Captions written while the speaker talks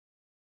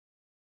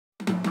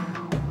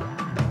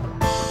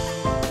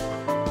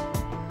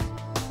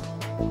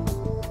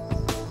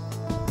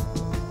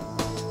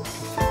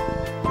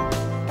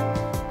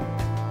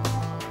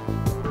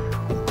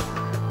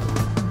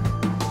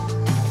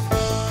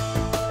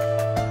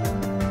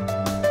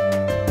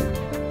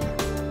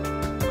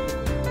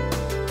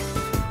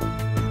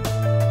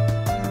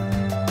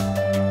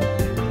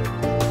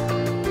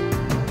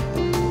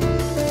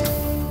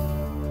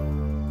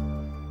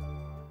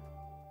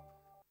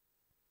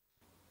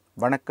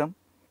வணக்கம்.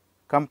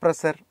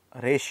 Compressor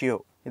ratio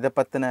இதை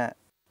பற்றின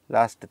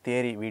லாஸ்ட்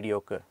தியரி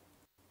வீடியோவுக்கு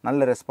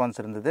நல்ல ரெஸ்பான்ஸ்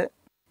இருந்தது.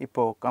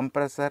 இப்போது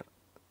கம்ப்ரஸர்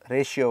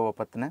ரேஷியோவை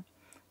பற்றின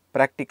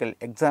ப்ராக்டிக்கல்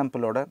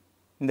எக்ஸாம்பிளோட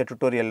இந்த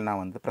டுட்டோரியல்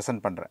நான்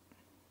ப்ரெசென்ட் பண்ணுறேன்.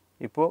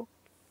 இப்போது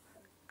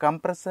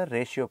கம்ப்ரஸர்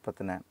ரேஷியோ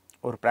பற்றின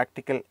ஒரு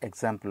ப்ராக்டிக்கல்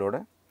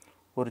எக்ஸாம்பிளோட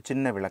ஒரு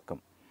சின்ன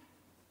விளக்கம்.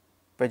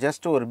 இப்போ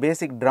ஜஸ்ட் ஒரு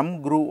பேசிக் ட்ரம்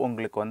க்ரூவ்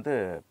உங்களுக்கு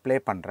ப்ளே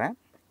பண்ணுறேன்.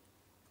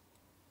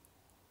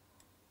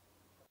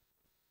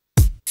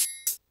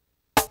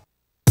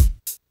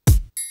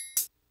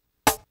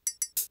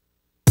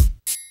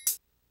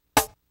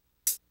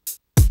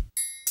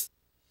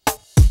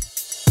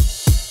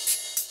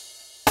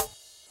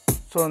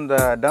 ஸோ இந்த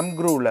ட்ரம்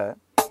க்ரூவில்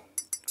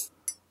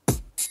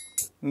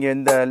இங்கே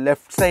இந்த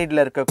லெஃப்ட்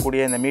சைடில்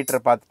இருக்கக்கூடிய இந்த மீட்டரை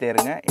பார்த்துட்டே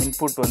இருங்க.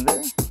 இன்புட்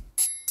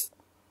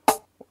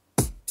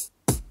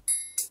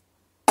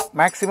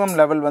மேக்ஸிமம்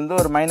லெவல்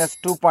ஒரு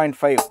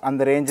 -2.5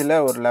 அந்த ரேஞ்சில்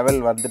ஒரு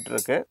லெவல்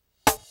வந்துட்டுருக்கு.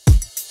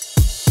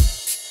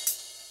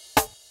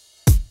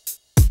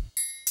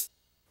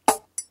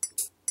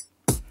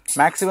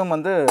 மேக்ஸிமம்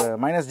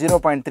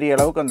 -0.3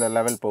 அளவுக்கு அந்த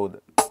லெவல் போகுது.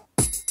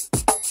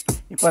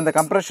 இப்போ அந்த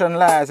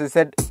கம்ப்ரெஷனில் ஆஸ் ஐ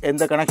செட்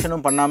எந்த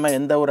கனெக்ஷனும் பண்ணாமல்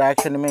எந்த ஒரு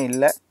ஆக்ஷனுமே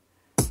இல்லை.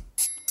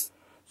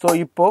 ஸோ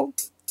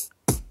இப்போது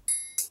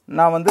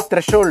நான்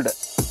த்ரெஷோல்டு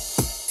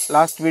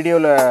லாஸ்ட்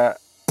வீடியோவில்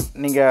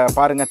நீங்கள்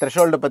பாருங்கள்,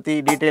 த்ரெஷோல்டை பற்றி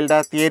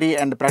டீட்டெயில்டாக தியரி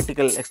அண்ட்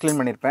ப்ராக்டிக்கல் எக்ஸ்பிளைன்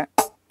பண்ணியிருப்பேன்.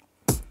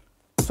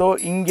 ஸோ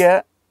இங்கே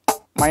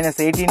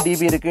 -18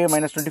 dB இருக்குது,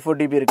 -24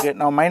 dB இருக்குது.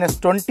 நான்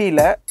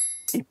 -20ல்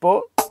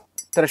இப்போது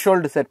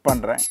த்ரெஷோல்டு செட்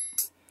பண்ணுறேன்.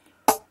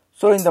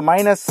 ஸோ இந்த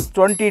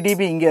 -20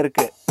 dB இங்கே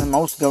இருக்குது.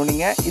 மவுஸ்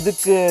கவனிங்க,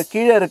 இதுக்கு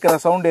கீழே இருக்கிற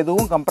சவுண்ட்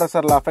எதுவும்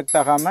கம்ப்ரஸரில் அஃபெக்ட்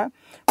ஆகாமல்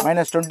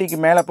 -20க்கு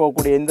மேலே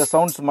போகக்கூடிய இந்த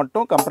சவுண்ட்ஸ்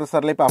மட்டும்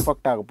கம்ப்ரஸரில் இப்போ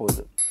அஃபெக்ட் ஆக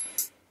போகுது.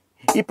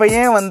 இப்போ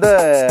ஏன்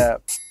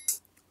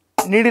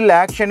நீடில்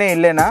ஆக்ஷனே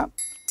இல்லைன்னா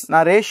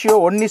நான் ரேஷியோ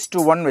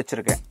 1:1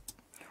 வச்சுருக்கேன்.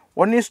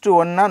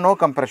 1:1னா நோ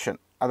கம்ப்ரெஷன்.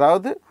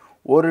 அதாவது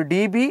 1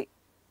 dB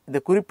இந்த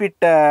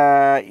குறிப்பிட்ட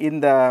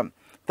இந்த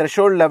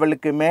த்ரெஷோல்ட்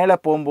லெவலுக்கு மேலே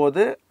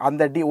போகும்போது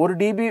அந்த 1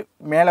 dB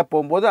மேலே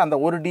போகும்போது அந்த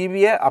 1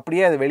 dBயை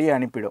அப்படியே அது வெளியே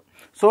அனுப்பிடும்.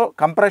 ஸோ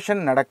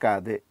கம்ப்ரெஷன்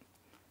நடக்காது.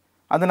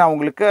 அது நான்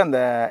உங்களுக்கு அந்த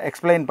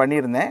எக்ஸ்பிளைன்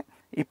பண்ணியிருந்தேன்.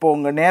 இப்போது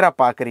உங்கள் நேராக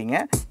பார்க்குறீங்க.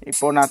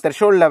 இப்போது நான்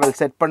த்ரெஷோல்ட் லெவல்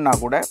செட்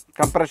பண்ணால் கூட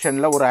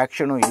கம்ப்ரெஷனில் ஒரு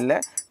ஆக்ஷனும் இல்லை.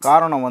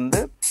 காரணம்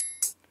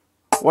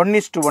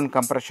 1:1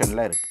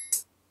 கம்ப்ரெஷனில் இருக்குது.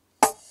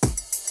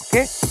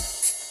 ஓகே,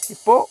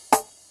 இப்போது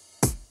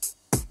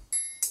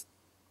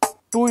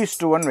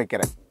 2:1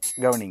 வைக்கிறேன்.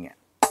 கவனிங்க,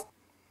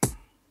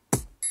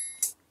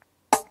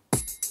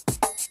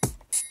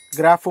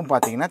 கிராஃபும்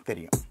பார்த்தீங்கன்னா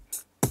தெரியும்.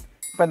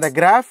 இப்போ இந்த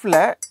கிராஃபில்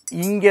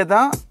இங்கே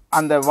தான்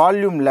அந்த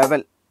வால்யூம்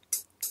லெவல்,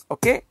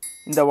 ஓகே,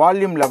 இந்த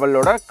வால்யூம்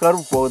லெவலோட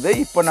கர்வ் போகுது.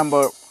 இப்போ நம்ம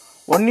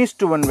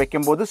 1:1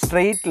 வைக்கும்போது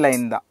ஸ்ட்ரெயிட்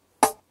லைன் தான்.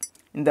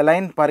 இந்த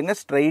லைன் பாருங்கள்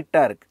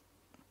ஸ்ட்ரெயிட்டாக இருக்குது.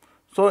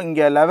 ஸோ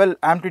இங்கே லெவல்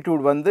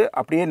ஆம்ப்ளிடியூட்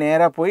அப்படியே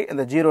நேராக போய்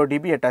இந்த 0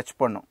 dBயை டச்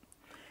பண்ணும்.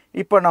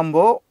 இப்போ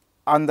நம்ம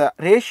அந்த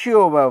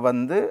ரேஷியோவை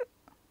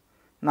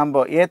நம்ம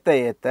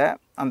ஏற்ற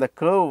அந்த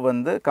கர்வ்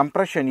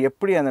கம்ப்ரெஷன்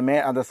எப்படி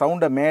அந்த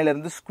சவுண்டை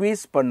மேலேருந்து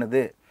ஸ்குவீஸ்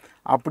பண்ணுது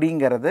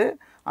அப்படிங்கிறது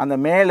அந்த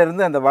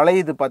மேலேருந்து அந்த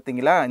வளையுது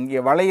பார்த்தீங்களா, இங்கே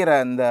வளையிற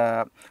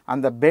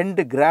அந்த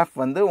பெண்டு கிராஃப்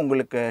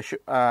உங்களுக்கு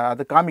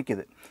அது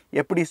காமிக்குது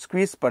எப்படி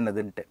ஸ்குவீஸ்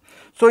பண்ணுதுன்ட்டு.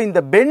 ஸோ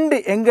இந்த பெண்டு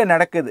எங்கே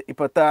நடக்குது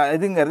இப்போ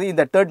இதுங்கிறது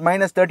இந்த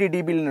 -30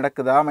 dBயில்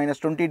நடக்குதா,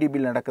 -20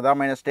 dBயில் நடக்குதா,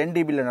 -10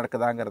 dBயில்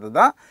நடக்குதாங்கிறது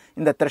தான்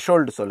இந்த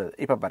த்ரெஷோல்டு சொல்லுது.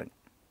 இப்போ பாருங்கள்,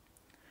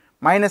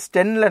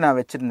 -10ல் நான்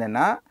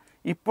வச்சுருந்தேன்னா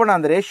இப்போ நான்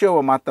அந்த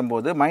ரேஷியோவை மாற்றும்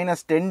போது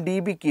 -10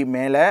 dBக்கு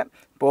மேலே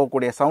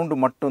போகக்கூடிய சவுண்டு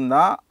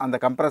மட்டும்தான் அந்த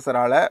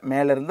கம்ப்ரஸரால்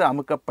மேலேருந்து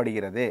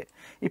அமுக்கப்படுகிறது.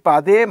 இப்போ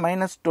அதே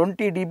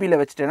 -20 dBயில்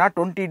வச்சுட்டேன்னா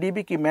 20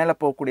 dBக்கு மேலே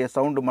போகக்கூடிய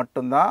சவுண்டு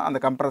மட்டும்தான் அந்த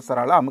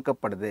கம்ப்ரஸரால்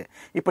அமுக்கப்படுது.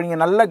 இப்போ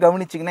நீங்கள் நல்லா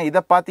கவனிச்சிங்கன்னா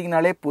இதை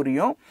பார்த்தீங்கனாலே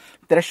புரியும்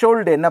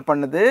த்ரெஷோல்டு என்ன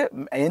பண்ணுது.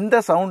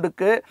 எந்த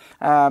சவுண்டுக்கு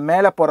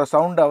மேலே போகிற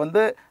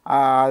சவுண்டை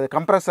அது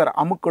கம்ப்ரஸர்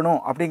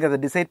அமுக்கணும்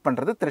அப்படிங்கிறத டிசைட்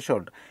பண்ணுறது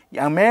த்ரெஷோல்டு.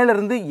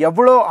 மேலேருந்து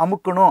எவ்வளோ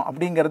அமுக்கணும்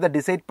அப்படிங்கிறத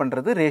டிசைட்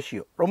பண்ணுறது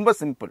ரேஷியோ. ரொம்ப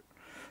சிம்பிள்.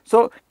 ஸோ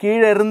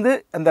கீழே இருந்து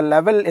அந்த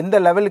லெவல் எந்த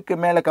லெவலுக்கு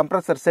மேலே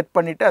கம்ப்ரஸர் செட்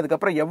பண்ணிவிட்டு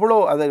அதுக்கப்புறம் எவ்வளோ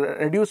அதை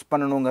ரெடியூஸ்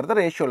பண்ணணுங்கிறத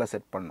ரேஷியோவில்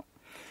செட் பண்ணணும்.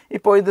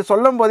 இப்போது இது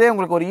சொல்லும் போதே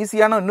உங்களுக்கு ஒரு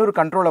ஈஸியான இன்னொரு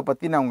கண்ட்ரோலை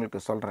பற்றி நான்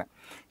உங்களுக்கு சொல்கிறேன்.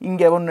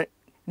 இங்கே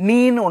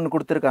நீன்னு ஒன்று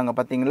கொடுத்துருக்காங்க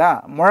பார்த்தீங்களா,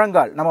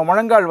 முழங்கால். நம்ம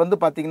முழங்கால்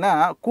பார்த்தீங்கன்னா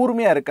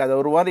கூர்மையாக இருக்காது,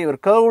 ஒரு மாதிரி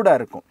கர்வ்டாக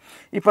இருக்கும்.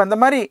 இப்போ அந்த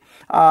மாதிரி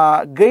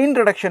கெயின்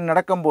ரிடக்ஷன்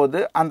நடக்கும்போது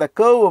அந்த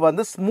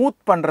கர்வ் ஸ்மூத்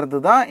பண்ணுறது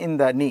தான்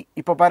இந்த நீ.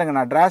 இப்போ பாருங்கள்,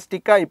 நான்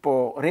டிராஸ்டிக்காக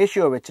இப்போது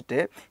ரேஷியோ வச்சுட்டு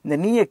இந்த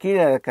நீயை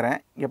கீழே இருக்கிறேன்.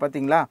 இங்கே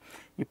பார்த்தீங்களா,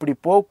 இப்படி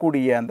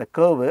போகக்கூடிய அந்த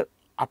கர்வு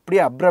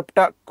அப்படியே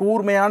அப்ரப்டாக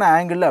கூர்மையான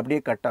ஆங்கிளில்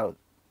அப்படியே கட் ஆகுது.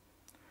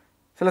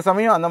 சில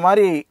சமயம் அந்த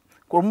மாதிரி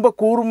ரொம்ப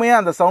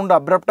கூர்மையாக அந்த சவுண்டு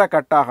அப்ரப்டாக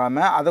கட்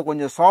ஆகாமல் அதை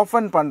கொஞ்சம்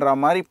சாஃபன் பண்ணுற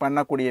மாதிரி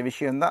பண்ணக்கூடிய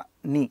விஷயந்தான்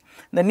நீ.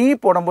 இந்த நீ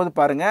போடும்போது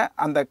பாருங்கள்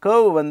அந்த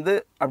கர்வ்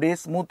அப்படியே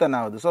ஸ்மூத்தன்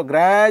ஆகுது. ஸோ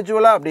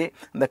கிராஜுவலாக அப்படியே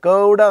அந்த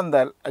கர்வோட அந்த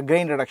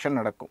கெயின் ரிடக்ஷன்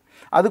நடக்கும்.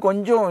 அது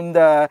கொஞ்சம்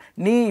இந்த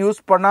நீ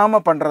யூஸ்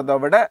பண்ணாமல் பண்ணுறத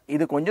விட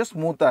இது கொஞ்சம்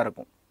ஸ்மூத்தாக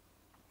இருக்கும்.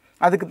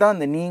 அதுக்கு தான்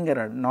இந்த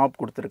நீங்கிற நாப்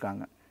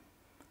கொடுத்துருக்காங்க.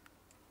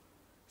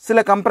 சில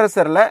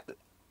கம்ப்ரஸரில்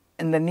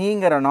இந்த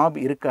நீங்கிற நாப்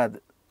இருக்காது,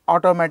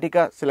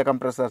 ஆட்டோமேட்டிக்காக சில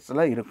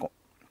கம்ப்ரஸர்ஸில் இருக்கும்.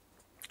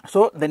 ஸோ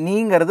இந்த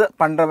நீங்கிறது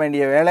பண்ணுற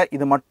வேண்டிய வேலை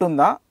இது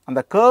மட்டும்தான்.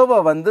 அந்த கேர்வை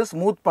வந்து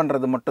ஸ்மூத்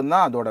பண்ணுறது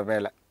மட்டும்தான் அதோட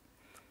வேலை.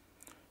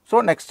 ஸோ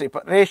நெக்ஸ்ட்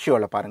இப்போ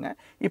ரேஷியோவில் பாருங்கள்.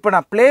 இப்போ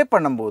நான் ப்ளே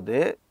பண்ணும்போது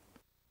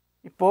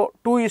இப்போது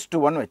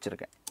 2:1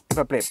 வச்சுருக்கேன்.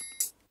 இப்போ ப்ளே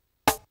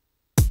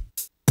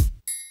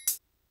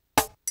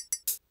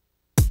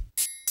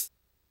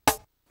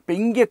இப்போ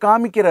இங்கே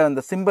காமிக்கிற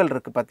அந்த சிம்பிள்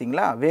இருக்குது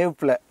பார்த்தீங்களா,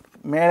 வேவ்ல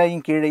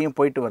மேலேயும் கீழேயும்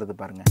போயிட்டு வருது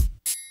பாருங்கள்.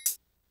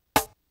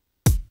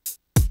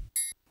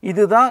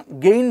 இதுதான்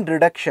கெயின்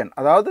ரிடக்ஷன்,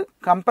 அதாவது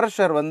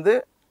கம்ப்ரஷர் வந்து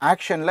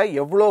ஆக்ஷனில்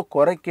எவ்வளோ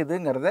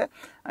குறைக்குதுங்கிறத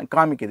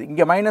காமிக்குது.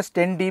 இங்கே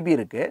 -10 dB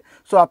இருக்குது.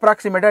 ஸோ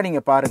அப்ராக்சிமேட்டாக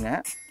நீங்கள்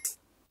பாருங்கள்,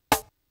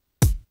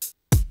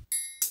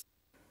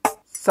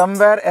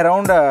 சம்வேர்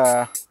அரவுண்ட்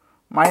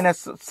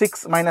 -6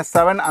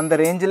 -7 அந்த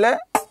ரேஞ்சில்,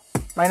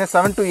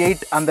 -7 to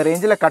 8 அந்த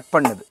ரேஞ்சில் கட்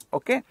பண்ணுது.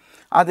 ஓகே,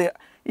 அது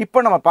இப்போ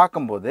நம்ம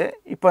பார்க்கும்போது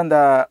இப்போ இந்த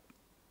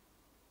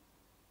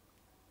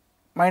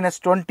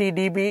 -20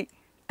 dB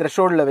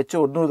த்ரெஷோல்டில் வச்சு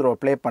இன்னொரு தடவை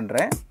ப்ளே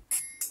பண்ணுறேன்.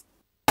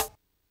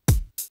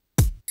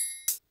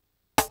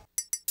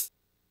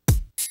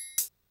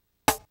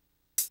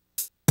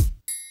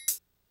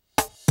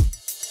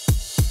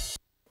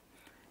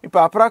 இப்போ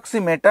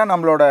அப்ராக்சிமேட்டாக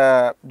நம்மளோட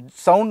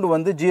சவுண்டு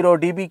வந்து 0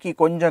 dBக்கு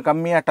கொஞ்சம்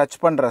கம்மியாக டச்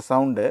பண்ணுற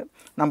சவுண்டு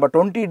நம்ம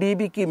 20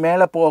 dBக்கு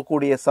மேலே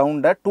போகக்கூடிய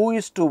சவுண்டை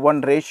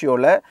 2:1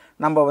 ரேஷியோவில்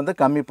நம்ம வந்து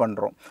கம்மி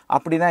பண்ணுறோம்.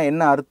 அப்படின்னா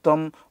என்ன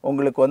அர்த்தம்,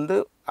 உங்களுக்கு வந்து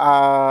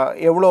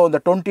எவ்வளோ இந்த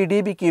 20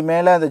 dBக்கு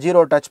மேலே அந்த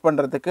 0 டச்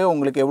பண்ணுறதுக்கு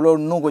உங்களுக்கு எவ்வளோ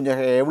இன்னும் கொஞ்சம்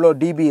எவ்வளோ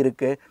dB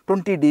இருக்குது,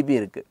 20 dB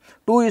இருக்குது.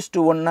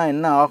 2:1னா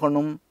என்ன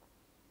ஆகணும்,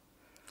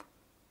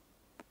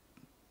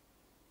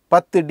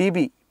 10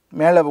 dB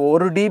மேலே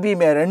 1 dB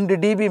 2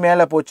 dB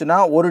மேலே போச்சுன்னா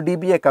 1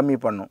 dBயை கம்மி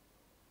பண்ணும்.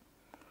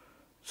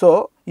 ஸோ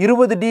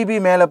 20 dB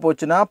மேலே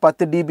போச்சுன்னா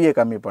 10 dBயை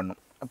கம்மி பண்ணும்.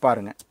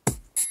 பாருங்கள்,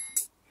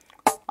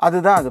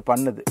 அதுதான் அது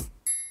பண்ணுது.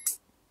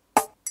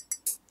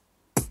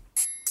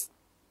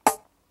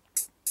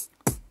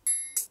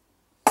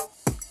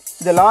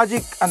 இந்த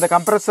லாஜிக் அந்த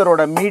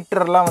கம்ப்ரஸரோட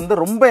மீட்டர்லாம் வந்து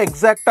ரொம்ப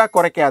எக்ஸாக்டாக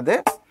குறைக்காது,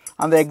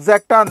 அந்த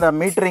எக்ஸாக்டாக அந்த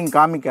மீட்டரிங்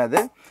காமிக்காது.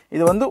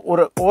 இது வந்து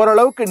ஒரு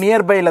ஓரளவுக்கு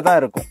நியர்பையில் தான்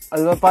இருக்கும்.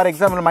 அது ஃபார்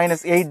எக்ஸாம்பிள்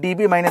 -8 dB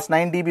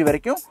 -9 dB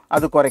வரைக்கும்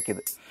அது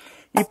குறைக்குது.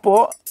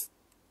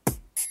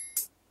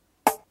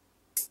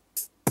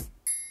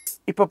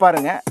 இப்போ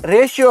பாருங்கள்,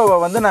 ரேஷியோவை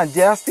வந்து நான்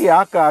ஜாஸ்தி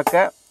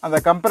ஆக்க அந்த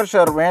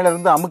கம்ப்ரஷர்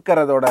மேலேருந்து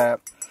அமுக்கிறதோட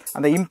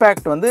அந்த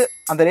இம்பேக்ட் வந்து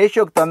அந்த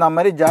ரேஷியோக்கு தகுந்த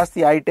மாதிரி ஜாஸ்தி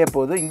ஆகிட்டே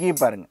போகுது.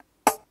 இங்கேயும் பாருங்கள்.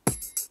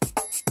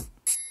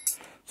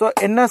 ஸோ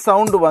என்ன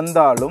சவுண்டு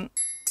வந்தாலும்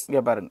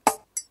இங்கே பாருங்கள்,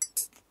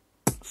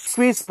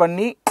 ஸ்குவீஸ்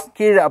பண்ணி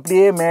கீழே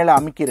அப்படியே மேலே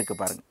அமுக்கி இருக்கு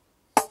பாருங்கள்.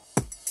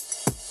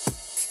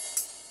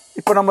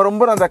 இப்போ நம்ம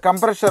ரொம்ப அந்த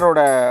கம்ப்ரஷரோட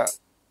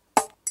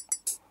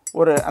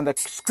ஒரு அந்த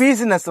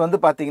ஸ்குவீஸ்னஸ் வந்து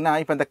பார்த்தீங்கன்னா,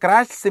 இப்போ இந்த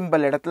கிராஷ்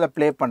சிம்பிள் இடத்துல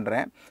ப்ளே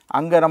பண்ணுறேன்,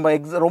 அங்கே நம்ம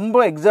ரொம்ப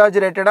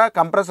எக்ஸாஜரேட்டடாக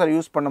கம்ப்ரஸர்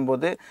யூஸ்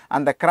பண்ணும்போது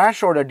அந்த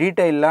கிராஷோட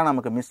டீட்டெயிலாம்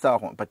நமக்கு மிஸ்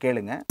ஆகும். இப்போ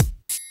கேளுங்க,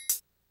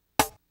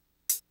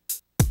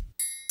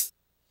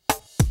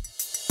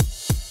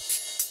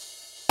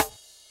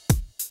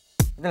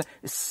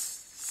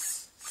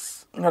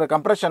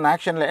 கம்ப்ரஷன்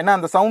ஆக்ஷனில் ஏன்னா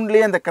அந்த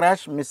சவுண்ட்லேயே அந்த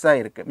கிராஷ் மிக்ஸ்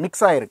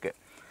ஆகிருக்கு.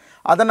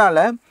 அதனால்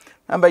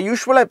நம்ம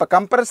யூஸ்வலாக இப்போ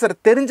கம்ப்ரஸர்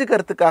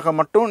தெரிஞ்சுக்கிறதுக்காக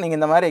மட்டும் நீங்கள்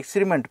இந்த மாதிரி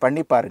எக்ஸ்பெரிமெண்ட்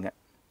பண்ணி பாருங்கள்.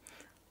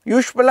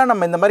 யூஸ்வலாக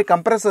நம்ம இந்த மாதிரி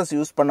கம்ப்ரஸர்ஸ்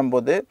யூஸ்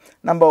பண்ணும்போது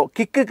நம்ம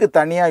கிக்குக்கு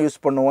தனியாக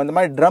யூஸ் பண்ணுவோம். இந்த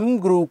மாதிரி ட்ரம்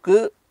குரூவுக்கு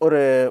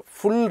ஒரு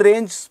ஃபுல்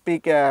ரேஞ்ச்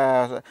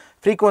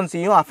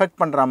ஃப்ரீக்வன்சியும்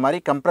அஃபெக்ட் பண்ணுற மாதிரி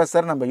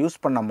கம்ப்ரஸர் நம்ம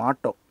யூஸ் பண்ண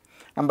மாட்டோம்.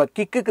 நம்ம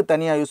கிக்குக்கு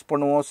தனியாக யூஸ்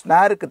பண்ணுவோம்,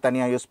 ஸ்னாருக்கு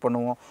தனியாக யூஸ்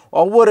பண்ணுவோம்.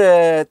 ஒவ்வொரு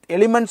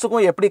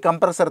எலிமெண்ட்ஸுக்கும் எப்படி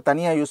கம்ப்ரஸர்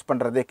தனியாக யூஸ்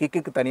பண்ணுறது,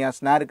 கிக்குக்கு தனியாக,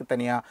 ஸ்னாருக்கு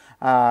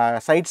தனியாக,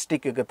 சைட்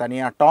ஸ்டிக்குக்கு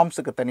தனியாக,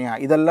 டாம்ஸுக்கு தனியாக,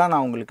 இதெல்லாம்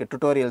நான் உங்களுக்கு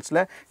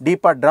டுட்டோரியல்ஸில்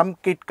டீப்பாக ட்ரம்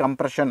கிட்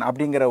கம்ப்ரஷன்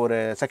அப்படிங்கிற ஒரு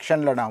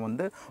செக்ஷனில் நான்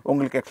வந்து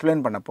உங்களுக்கு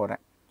எக்ஸ்பிளைன் பண்ண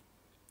போகிறேன்.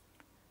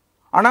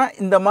 ஆனால்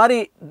இந்த மாதிரி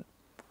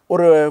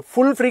ஒரு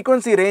ஃபுல்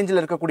ஃப்ரீக்வன்சி ரேஞ்சில்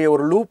இருக்கக்கூடிய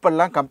ஒரு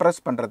லூப்பெல்லாம்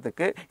கம்ப்ரஸ்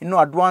பண்ணுறதுக்கு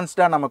இன்னும்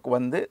அட்வான்ஸ்டாக நமக்கு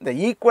வந்து இந்த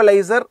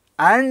ஈக்குவலைசர்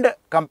அண்ட்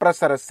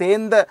கம்ப்ரஸரை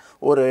சேர்ந்த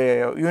ஒரு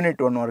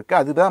யூனிட் ஒன்று இருக்குது.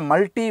 அதுதான்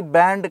மல்டி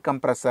பேண்ட்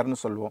கம்ப்ரஸர்னு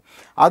சொல்லுவோம்.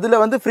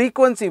 அதில் வந்து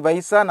ஃப்ரீக்வன்சி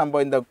வைஸாக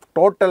நம்ம இந்த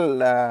டோட்டல்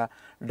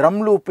ட்ரம்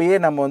லூப்பையே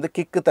நம்ம வந்து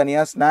கிக்கு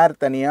தனியாக, ஸ்னார்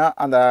தனியாக,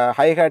 அந்த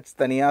ஹைஹேட்ஸ்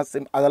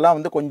தனியாக, அதெல்லாம்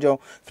வந்து கொஞ்சம்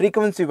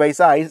ஃப்ரீக்வன்சி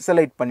வைஸாக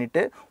ஐசோலேட்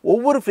பண்ணிவிட்டு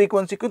ஒவ்வொரு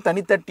ஃப்ரீக்வன்சிக்கும்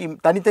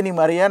தனித்தனி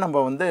மாதிரியாக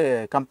நம்ம வந்து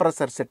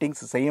கம்ப்ரஸர்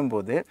செட்டிங்ஸ்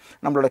செய்யும்போது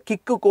நம்மளோட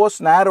கிக்குக்கோ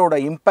ஸ்னாரோட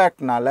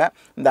இம்பேக்ட்னால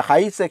இந்த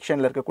ஹை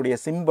செக்ஷனில் இருக்கக்கூடிய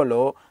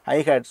சிம்பிளோ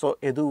ஹைஹேட்ஸோ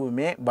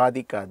எதுவுமே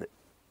பாதிக்காது.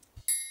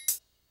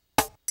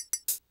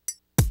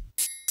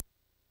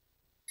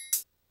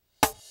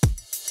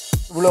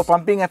 இவ்வளோ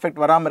பம்பிங்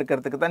எஃபெக்ட் வராமல்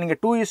இருக்கிறதுக்கு தான்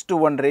நீங்கள்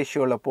 2:1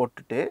 ரேஷியோவில்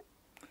போட்டுட்டு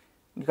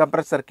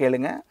கம்ப்ரஸர்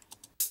கேளுங்க.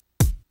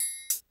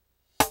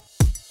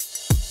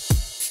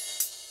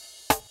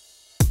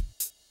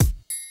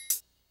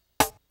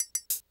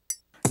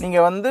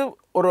 நீங்கள் வந்து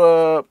ஒரு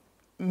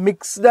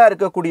மிக்ஸ்டாக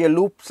இருக்கக்கூடிய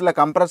லூப்ஸில்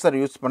கம்ப்ரஸர்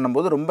யூஸ்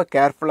பண்ணும்போது ரொம்ப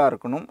கேர்ஃபுல்லாக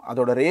இருக்கணும்.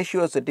 அதோட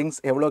ரேஷியோ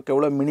செட்டிங்ஸ் எவ்வளோக்கு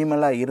எவ்வளோ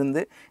மினிமலாக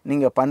இருந்து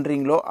நீங்கள்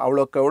பண்ணுறீங்களோ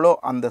அவ்வளோக்கு எவ்வளோ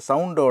அந்த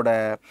சவுண்டோட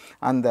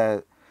அந்த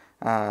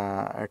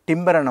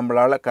டிம்பரை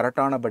நம்மளால்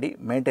கரெக்டானபடி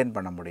மெயின்டைன்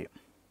பண்ண முடியும்.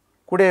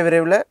 கூடிய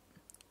விரைவில்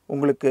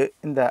உங்களுக்கு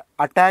இந்த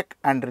அட்டாக்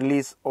அண்ட்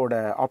ரிலீஸோட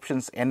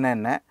ஆப்ஷன்ஸ்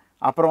என்னென்ன,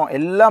 அப்புறம்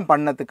எல்லாம்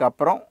பண்ணதுக்கு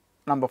அப்புறம்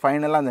நம்ம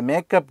ஃபைனலாக அந்த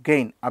மேக்கப்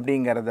கெயின்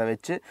அப்படிங்கிறத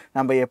வச்சு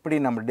நம்ம எப்படி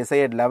நம்ம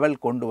டிசையர்ட் லெவல்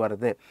கொண்டு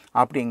வருது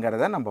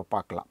அப்படிங்கிறத நம்ம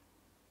பார்க்கலாம்.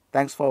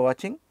 தேங்க்ஸ் ஃபார்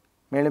வாட்சிங்.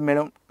 மேலும்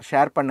மேலும்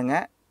ஷேர்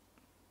பண்ணுங்கள்.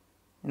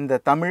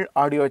 இந்த தமிழ்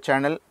ஆடியோ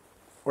சேனல்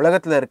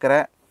உலகத்தில் இருக்கிற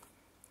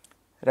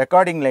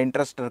ரெக்கார்டிங்கில்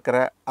இன்ட்ரெஸ்ட் இருக்கிற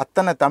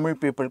அத்தனை தமிழ்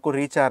பீப்புளுக்கும்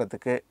ரீச்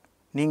ஆகிறதுக்கு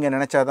நீங்கள்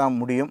நினச்சாதான்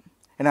முடியும்.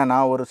 ஏன்னா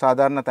நான் ஒரு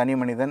சாதாரண தனி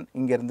மனிதன்.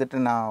 இங்கே இருந்துட்டு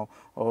நான்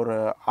ஒரு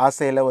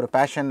ஆசையில் ஒரு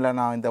பேஷனில்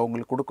நான் இந்த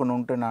உங்களுக்கு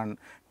கொடுக்கணுன்ட்டு நான்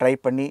ட்ரை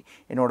பண்ணி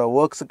என்னோடய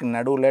ஒர்க்ஸுக்கு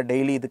நடுவில்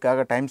டெய்லி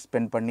இதுக்காக டைம்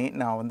ஸ்பெண்ட் பண்ணி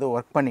நான்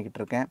ஒர்க் பண்ணிக்கிட்டு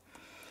இருக்கேன்.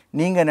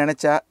 நீங்கள்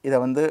நினச்சா இதை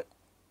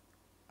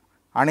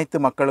அனைத்து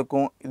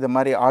மக்களுக்கும் இது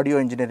மாதிரி ஆடியோ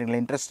இன்ஜினியரிங்கில்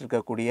இன்ட்ரெஸ்ட்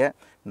இருக்கக்கூடிய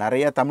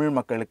நிறையா தமிழ்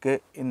மக்களுக்கு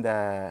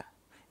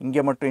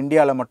இங்கே மட்டும்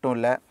இந்தியாவில் மட்டும்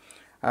இல்லை,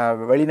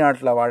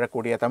 வெளிநாட்டில்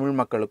வாழக்கூடிய தமிழ்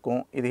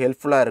மக்களுக்கும் இது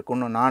ஹெல்ப்ஃபுல்லாக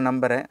இருக்கும்னு நான்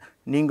நம்புகிறேன்.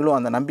 நீங்களும்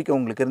அந்த நம்பிக்கை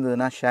உங்களுக்கு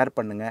இருந்ததுன்னா ஷேர்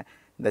பண்ணுங்கள்.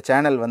 இந்த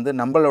சேனல்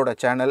நம்மளோட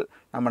சேனல்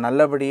நம்ம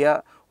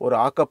நல்லபடியாக ஒரு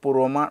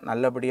ஆக்கப்பூர்வமாக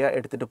நல்லபடியாக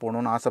எடுத்துகிட்டு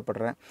போகணுன்னு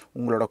ஆசைப்பட்றேன்.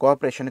 உங்களோட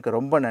கோஆப்ரேஷனுக்கு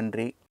ரொம்ப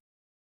நன்றி.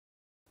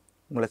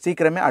 உங்களை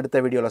சீக்கிரமே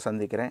அடுத்த வீடியோவில்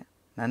சந்திக்கிறேன்.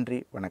 நன்றி,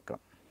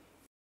 வணக்கம்.